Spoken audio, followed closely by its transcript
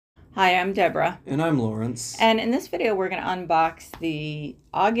Hi, I'm Deborah. And I'm Lawrence. And in this video, we're going to unbox the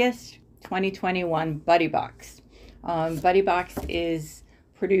August 2021 BuddyBox. BuddyBox is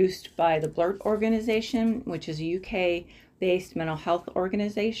produced by the Blurt organization, which is a UK-based mental health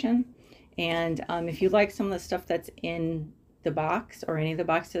organization. And if you like some of the stuff that's in the box or any of the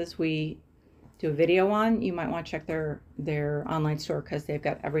boxes we do a video on, you might want to check their online store because they've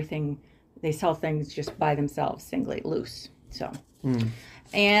got everything. They sell things just by themselves, singly, loose. So.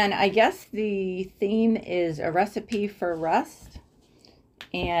 And I guess the theme is a recipe for rest.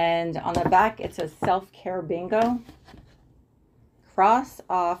 And on the back, it says self-care bingo. Cross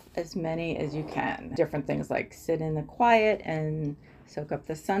off as many as you can. Different things like sit in the quiet and soak up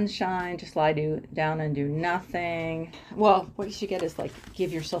the sunshine, just lie down and do nothing. Well, what you should get is like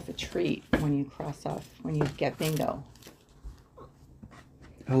give yourself a treat when you cross off, when you get bingo.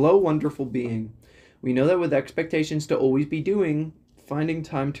 Hello, wonderful being. We know that with expectations to always be doing, finding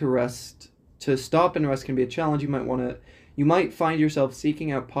time to rest, to stop and rest can be a challenge. You might find yourself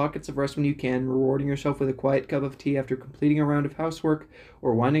seeking out pockets of rest when you can, rewarding yourself with a quiet cup of tea after completing a round of housework,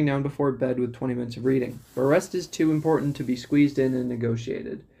 or winding down before bed with 20 minutes of reading. But rest is too important to be squeezed in and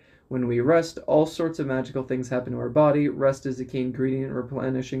negotiated. When we rest, all sorts of magical things happen to our body. Rest is a key ingredient in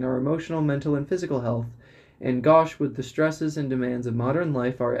replenishing our emotional, mental, and physical health. And gosh, with the stresses and demands of modern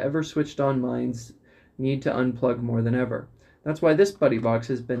life, our ever-switched-on minds need to unplug more than ever. That's why this BuddyBox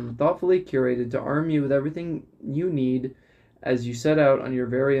has been thoughtfully curated to arm you with everything you need as you set out on your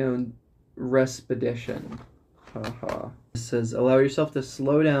very own respedition. Haha. It says, allow yourself to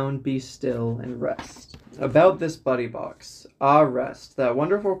slow down, be still, and rest. About this BuddyBox. Rest. That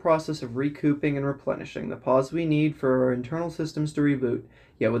wonderful process of recouping and replenishing. The pause we need for our internal systems to reboot.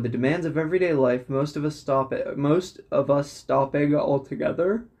 Yet with the demands of everyday life, most of us stopping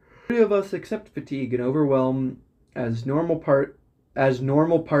altogether. Many of us accept fatigue and overwhelm as normal part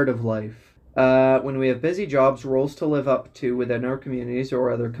of life. When we have busy jobs, roles to live up to within our communities or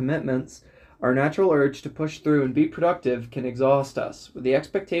other commitments, our natural urge to push through and be productive can exhaust us. With the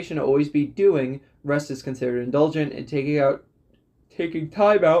expectation to always be doing, rest is considered indulgent, and taking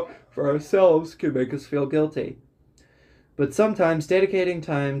time out for ourselves can make us feel guilty. But sometimes dedicating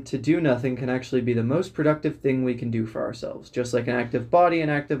time to do nothing can actually be the most productive thing we can do for ourselves. Just like an active body, an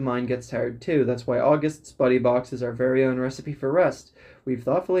active mind gets tired too. That's why August's BuddyBox is our very own recipe for rest. We've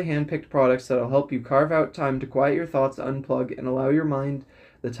thoughtfully handpicked products that'll help you carve out time to quiet your thoughts, unplug, and allow your mind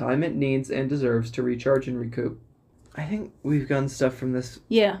the time it needs and deserves to recharge and recoup. I think we've gotten stuff from this.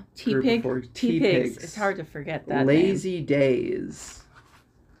 Yeah, T-Pigs. It's hard to forget that Lazy name. Days.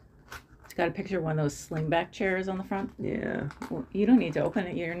 It's got a picture of one of those slingback chairs on the front. Yeah. Well, you don't need to open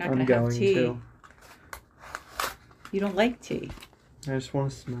it. You're not going to have tea. To. You don't like tea. I just want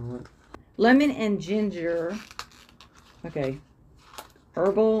to smell it. Lemon and ginger. Okay.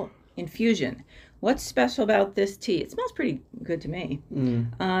 Herbal infusion. What's special about this tea? It smells pretty good to me.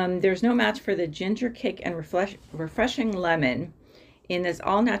 There's no match for the ginger kick and refreshing lemon in this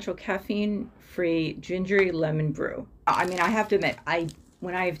all-natural caffeine-free gingery lemon brew. I mean, I have to admit,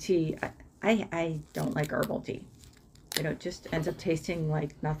 when I have tea, I don't like herbal tea. It just ends up tasting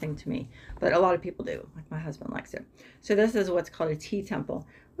like nothing to me. But a lot of people do. Like my husband likes it. So this is what's called a tea temple.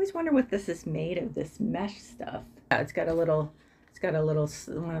 I always wonder what this is made of, this mesh stuff. It's got a little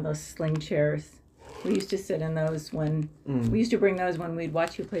one of those sling chairs. We used to sit in those we used to bring those when we'd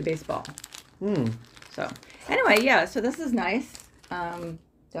watch you play baseball. So anyway, yeah, so this is nice.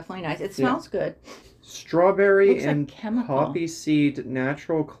 Definitely nice. It smells good. Strawberry and poppy seed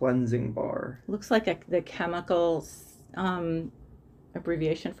natural cleansing bar. Looks like the chemical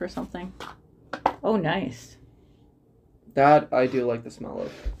abbreviation for something. Oh, nice. That I do like the smell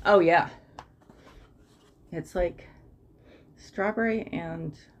of. Oh, yeah. It's like strawberry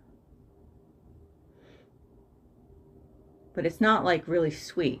but it's not like really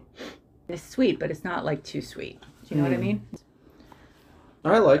sweet. It's sweet, but it's not like too sweet. Do you know what I mean?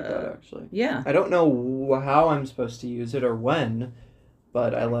 I like that, actually. Yeah. I don't know how I'm supposed to use it or when,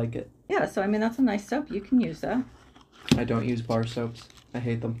 but I like it. Yeah, so I mean, that's a nice soap. You can use that. I don't use bar soaps. I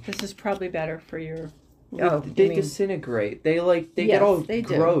hate them. This is probably better for your... They disintegrate. They get all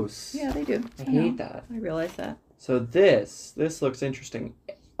gross. Yeah, they do. I hate that. I realize that. So this looks interesting.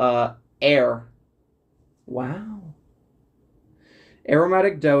 Air. Wow.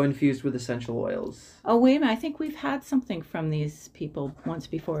 Aromatic dough infused with essential oils. Oh, wait a minute. I think we've had something from these people once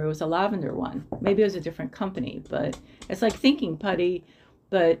before. It was a lavender one. Maybe it was a different company, but it's like thinking putty,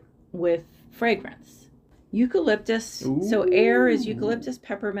 but with fragrance. Eucalyptus. Ooh. So air is eucalyptus,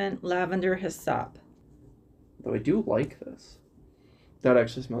 peppermint, lavender, hyssop. Though I do like this. That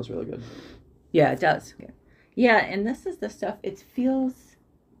actually smells really good. Yeah, it does. Yeah, and this is the stuff, it feels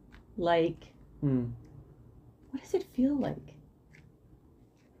like, Hmm. what does it feel like?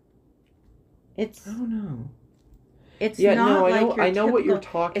 It's I don't know. it's Yeah, not no, like your I know what you're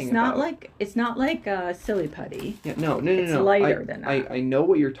typical, talking it's not about. like silly putty. Yeah, no. It's lighter than that. I know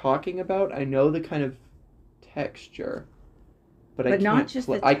what you're talking about. I know the kind of texture, but But not just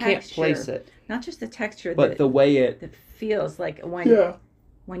the I can't texture. place it. Not just the texture, But the way it that feels like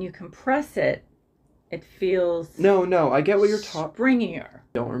when you compress it, it feels No, I get what you're talking. springier.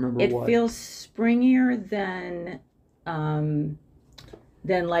 Don't remember It what. feels springier than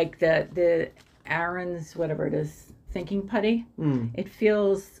like the Aaron's, whatever it is, thinking putty. It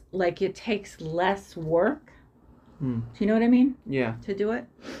feels like it takes less work. Do you know what I mean? Yeah. To do it.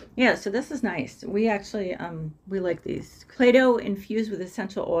 Yeah, so this is nice. We actually we like these. Play-Doh infused with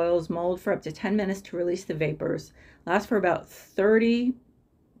essential oils, mold for up to 10 minutes to release the vapors. Last for about 30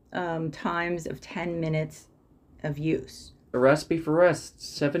 times of 10 minutes of use. A recipe for rest.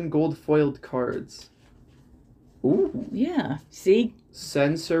 7 gold foiled cards. Ooh. Yeah. See?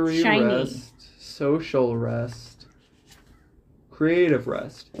 Sensory Shiny. rest. Social rest. Creative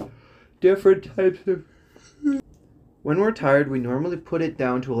rest. Different types of... When we're tired, we normally put it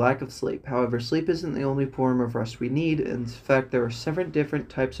down to a lack of sleep. However, sleep isn't the only form of rest we need. In fact, there are 7 different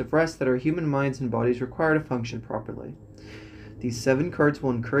types of rest that our human minds and bodies require to function properly. These 7 cards will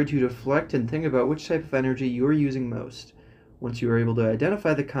encourage you to reflect and think about which type of energy you are using most. Once you are able to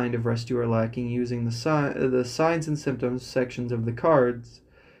identify the kind of rest you are lacking using the signs and symptoms sections of the cards,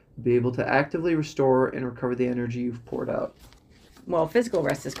 you'll be able to actively restore and recover the energy you've poured out. Well, physical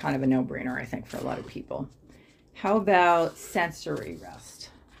rest is kind of a no-brainer, I think, for a lot of people. How about sensory rest?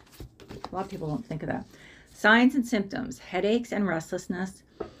 A lot of people don't think of that. Signs and symptoms: headaches and restlessness,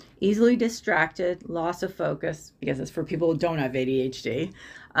 easily distracted, loss of focus, because it's for people who don't have ADHD,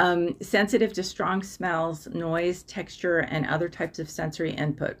 sensitive to strong smells, noise, texture, and other types of sensory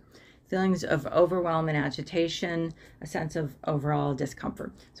input, feelings of overwhelm and agitation, a sense of overall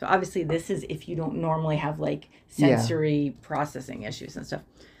discomfort. So obviously this is if you don't normally have like sensory processing issues and stuff.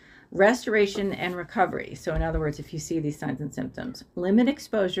 Restoration and recovery. So in other words, if you see these signs and symptoms, limit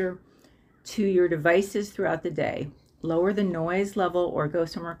exposure to your devices throughout the day, lower the noise level or go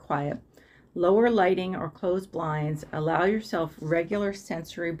somewhere quiet, lower lighting or close blinds, allow yourself regular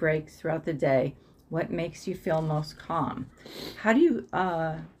sensory breaks throughout the day. What makes you feel most calm? How do you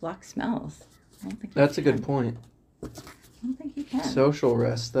block smells? I don't think That's a good point. I don't think you can. Social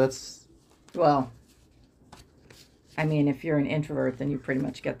rest. That's... Well, I mean, if you're an introvert, then you pretty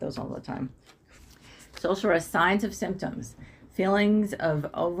much get those all the time. Social rest, signs of symptoms: feelings of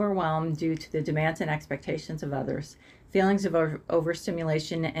overwhelm due to the demands and expectations of others, feelings of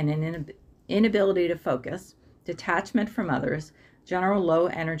overstimulation and an inability to focus, detachment from others, general low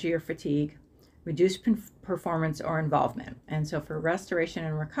energy or fatigue, reduced performance or involvement. And so for restoration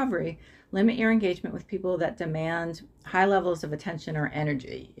and recovery, limit your engagement with people that demand high levels of attention or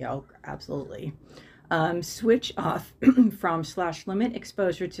energy. Absolutely. Switch off from / limit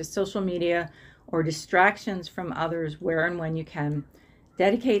exposure to social media or distractions from others where and when you can.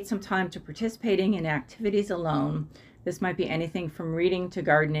 Dedicate some time to participating in activities alone. This might be anything from reading to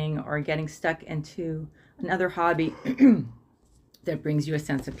gardening or getting stuck into another hobby that brings you a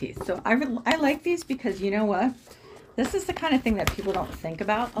sense of peace. So I like these because you know what? This is the kind of thing that people don't think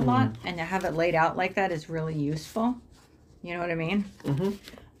about a lot, and to have it laid out like that is really useful. You know what I mean?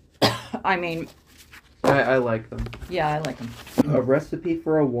 Mm-hmm. I mean... I like them. Yeah, I like them. A recipe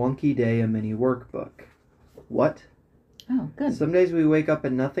for a wonky day, a mini workbook. What? Oh, good. Some days we wake up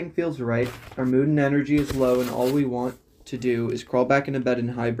and nothing feels right. Our mood and energy is low and all we want to do is crawl back into bed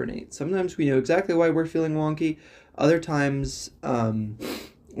and hibernate. Sometimes we know exactly why we're feeling wonky. Other times,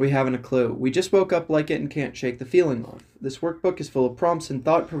 we haven't a clue. We just woke up like it and can't shake the feeling off. This workbook is full of prompts and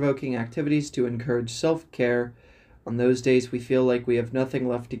thought-provoking activities to encourage self-care. On those days, we feel like we have nothing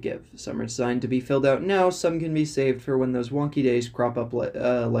left to give. Some are designed to be filled out now. Some can be saved for when those wonky days crop up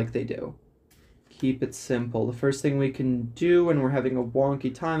like they do. Keep it simple. The first thing we can do when we're having a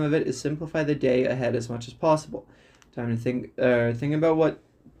wonky time of it is simplify the day ahead as much as possible. Time to think about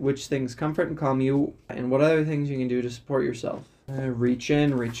which things comfort and calm you, and what other things you can do to support yourself. Reach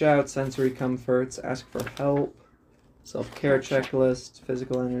in, reach out, sensory comforts, ask for help, self-care checklists,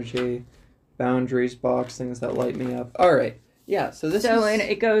 physical energy, boundaries box, things that light me up. All right. Yeah, so and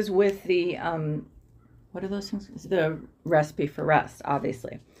it goes with the, what are those things? It's the recipe for rest,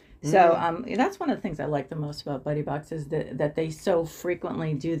 obviously. So that's one of the things I like the most about BuddyBox is that they so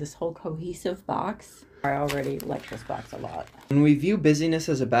frequently do this whole cohesive box. I already like this box a lot. When we view busyness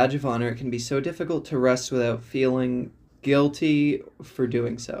as a badge of honor, it can be so difficult to rest without feeling guilty for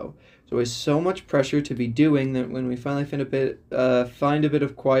doing so. There's always so much pressure to be doing that when we finally find a bit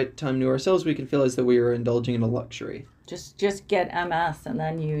of quiet time to ourselves, we can feel as though we are indulging in a luxury. Just get MS and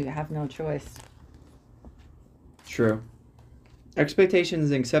then you have no choice. True.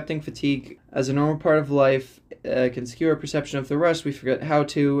 Expectations and accepting fatigue as a normal part of life can skew our perception of the rest. We forget how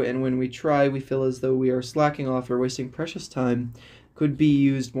to, and when we try, we feel as though we are slacking off or wasting precious time could be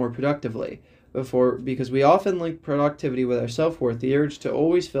used more productively. Because we often link productivity with our self-worth, the urge to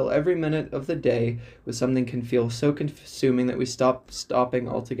always fill every minute of the day with something can feel so consuming that we stop stopping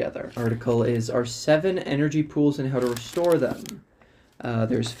altogether. Article is Our 7 Energy Pools and How to Restore Them.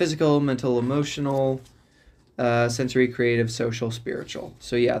 There's physical, mental, emotional, sensory, creative, social, spiritual.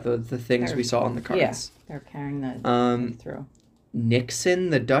 So yeah, the things we saw on the cards. Yeah, they're carrying the through. Nixon,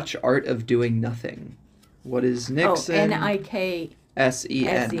 the Dutch art of doing nothing. What is Nixon? Oh, Niksen.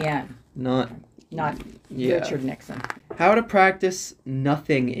 S-E-N. Not Richard Nixon. How to practice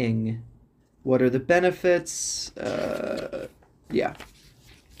nothinging. What are the benefits? Yeah.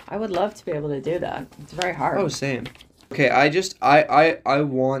 I would love to be able to do that. It's very hard. Oh, same. Okay, I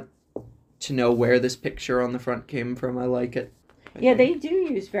want to know where this picture on the front came from. I like it. Yeah, they do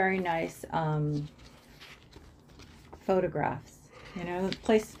use very nice photographs. You know, the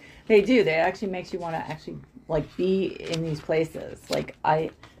place they do. They actually makes you want to actually like be in these places. Like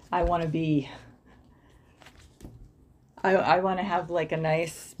I want to be. I want to have like a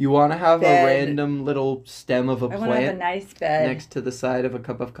nice. You want to have bed. A random little stem of a plant. I want to have a nice bed next to the side of a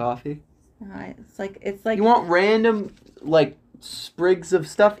cup of coffee. It's like you want random like sprigs of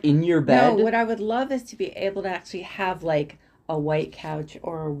stuff in your bed. No, what I would love is to be able to actually have like a white couch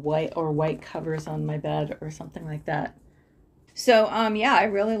or white covers on my bed or something like that. So yeah, I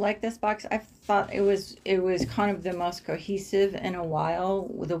really like this box. I thought it was kind of the most cohesive in a while,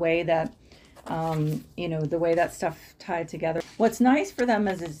 the way that the way that stuff tied together. What's nice for them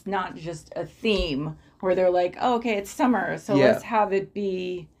is it's not just a theme where they're like, oh, okay, it's summer, so let's have it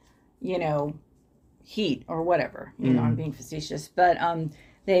be, heat or whatever. I'm being facetious, but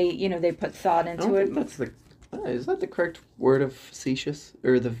they put thought into it. Is that the correct word of facetious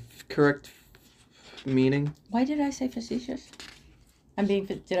or the correct meaning? Why did I say facetious?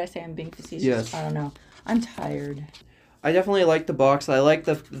 Did I say I'm being facetious? Yes. I don't know. I'm tired. I definitely like the box. I like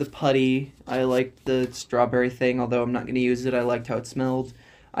the putty. I like the strawberry thing, although I'm not going to use it. I liked how it smelled.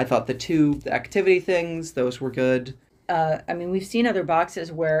 I thought the activity things, those were good. We've seen other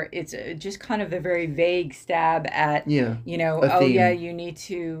boxes where it's just kind of a very vague stab at, theme. You need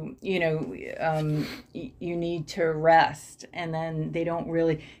to, you need to rest. And then they don't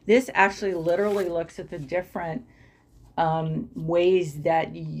really, this actually literally looks at the different ways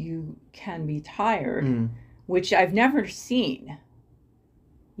that you can be tired, which I've never seen.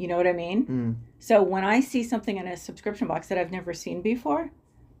 You know what I mean? So when I see something in a subscription box that I've never seen before,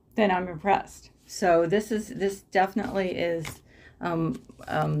 then I'm impressed. So this definitely is definitely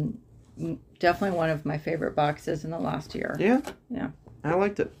one of my favorite boxes in the last year. Yeah. I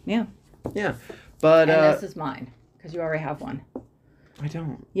liked it. Yeah. But and this is mine because you already have one. I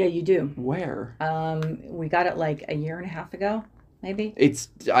don't. Yeah, you do. Where? We got it like a year and a half ago, maybe.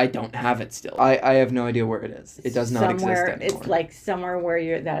 I don't have it still. I have no idea where it is. It does not exist anymore. It's like somewhere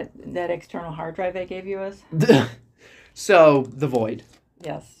where that external hard drive I gave you is. So the void.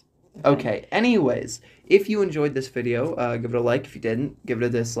 Yes. Okay, anyways, if you enjoyed this video, give it a like. If you didn't, give it a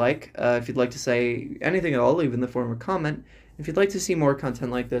dislike. If you'd like to say anything at all, leave in the form of a comment. If you'd like to see more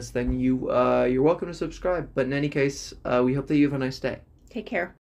content like this, then you're welcome to subscribe. But in any case, we hope that you have a nice day. Take care.